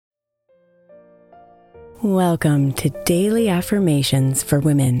Welcome to Daily Affirmations for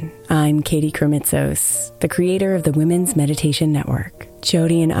Women. I'm Katie Kremitzos, the creator of the Women's Meditation Network.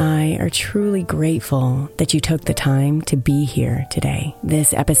 Jody and I are truly grateful that you took the time to be here today.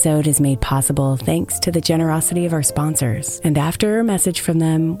 This episode is made possible thanks to the generosity of our sponsors. And after a message from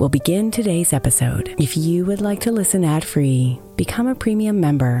them, we'll begin today's episode. If you would like to listen ad-free, become a premium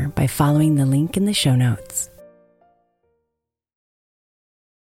member by following the link in the show notes.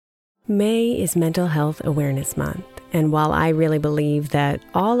 May is Mental Health Awareness Month, and while I really believe that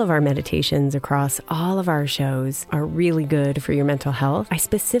all of our meditations across all of our shows are really good for your mental health, I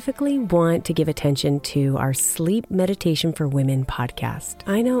specifically want to give attention to our Sleep Meditation for Women podcast.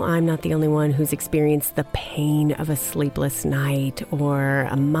 I know I'm not the only one who's experienced the pain of a sleepless night or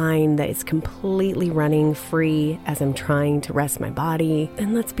a mind that is completely running free as I'm trying to rest my body.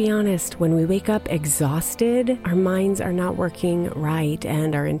 And let's be honest, when we wake up exhausted, our minds are not working right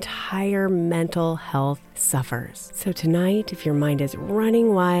and our entire mental health suffers. So tonight, if your mind is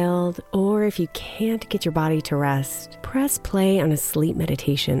running wild or if you can't get your body to rest, press play on a sleep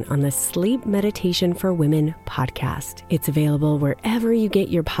meditation on the Sleep Meditation for Women podcast. It's available wherever you get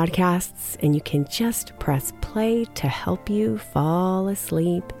your podcasts, and you can just press play to help you fall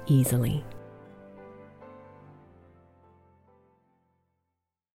asleep easily.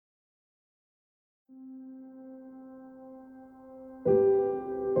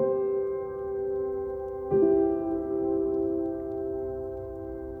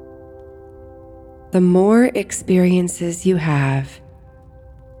 The more experiences you have,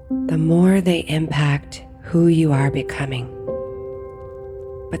 the more they impact who you are becoming.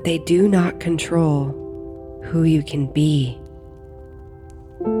 But they do not control who you can be.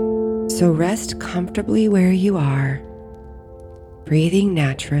 So rest comfortably where you are, breathing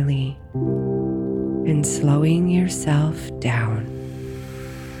naturally and slowing yourself down.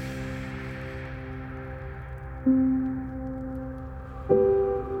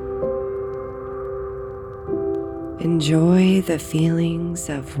 Enjoy the feelings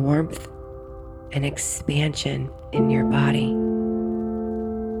of warmth and expansion in your body.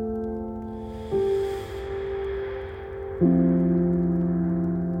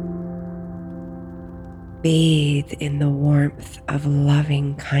 Bathe in the warmth of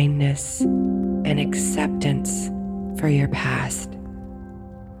loving kindness and acceptance for your past.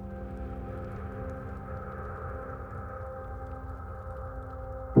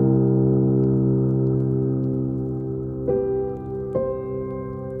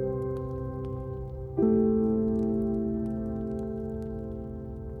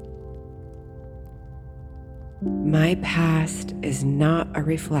 My past is not a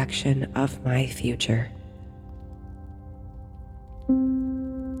reflection of my future.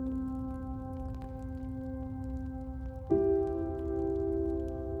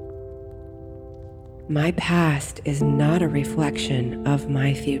 My past is not a reflection of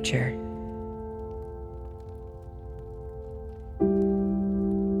my future.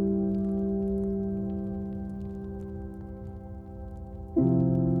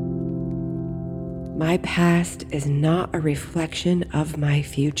 My past is not a reflection of my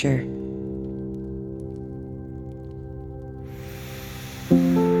future.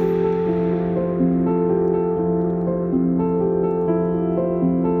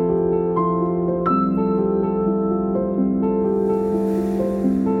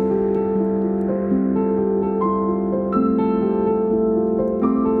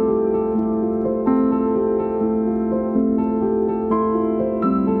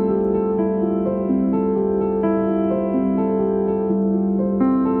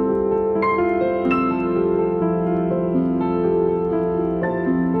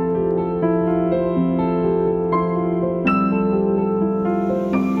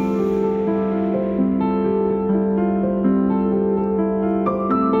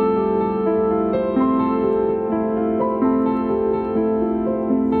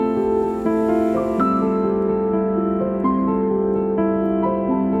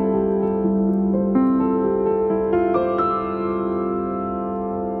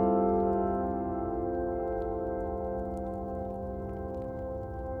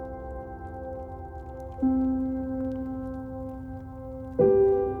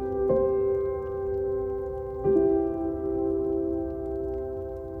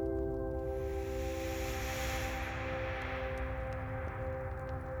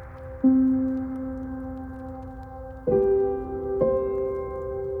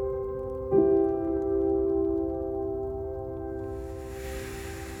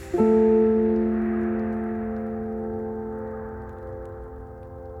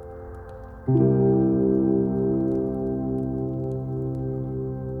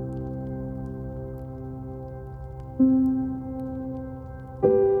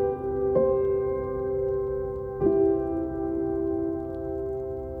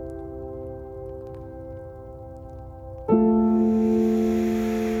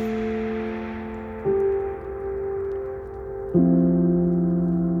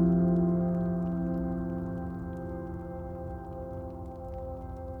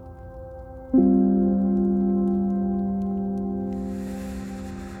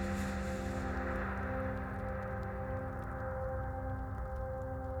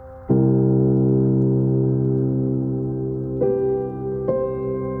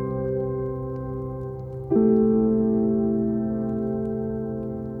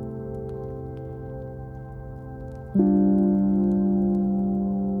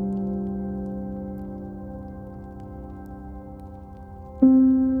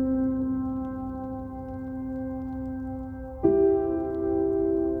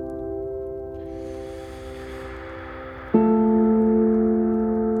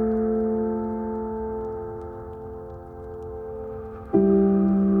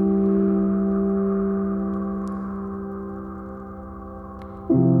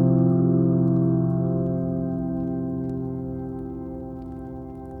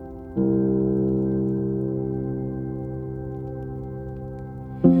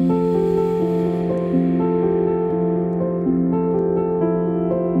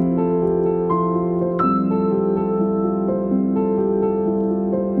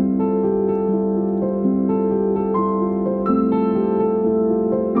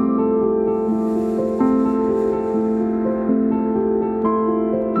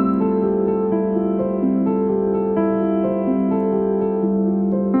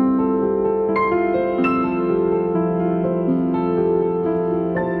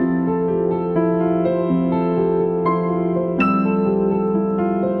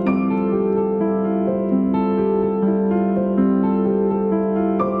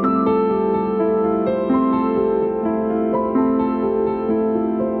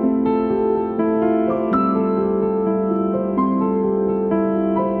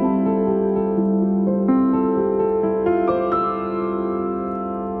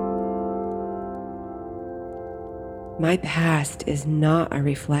 My past is not a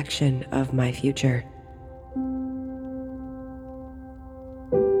reflection of my future.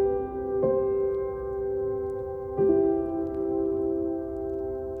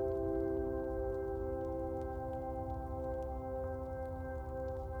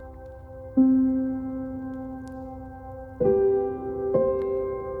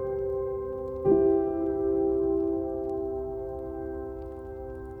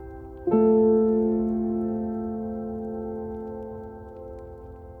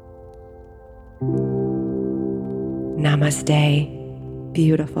 Namaste,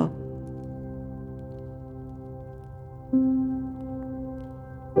 beautiful.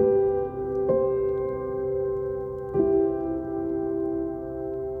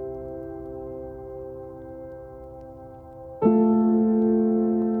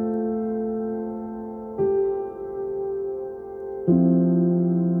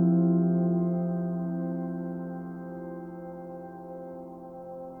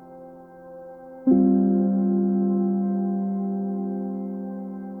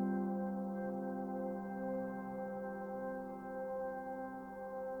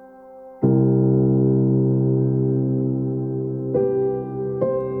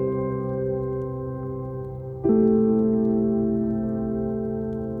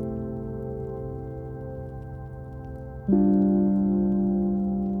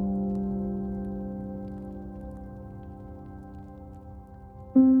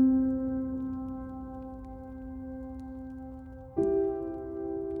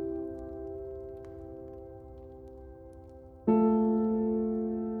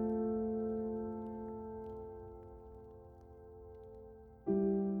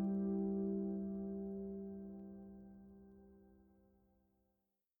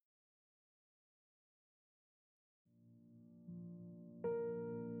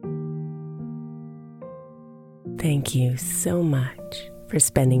 Thank you so much for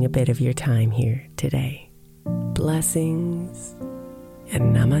spending a bit of your time here today. Blessings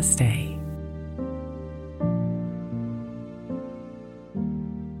and namaste.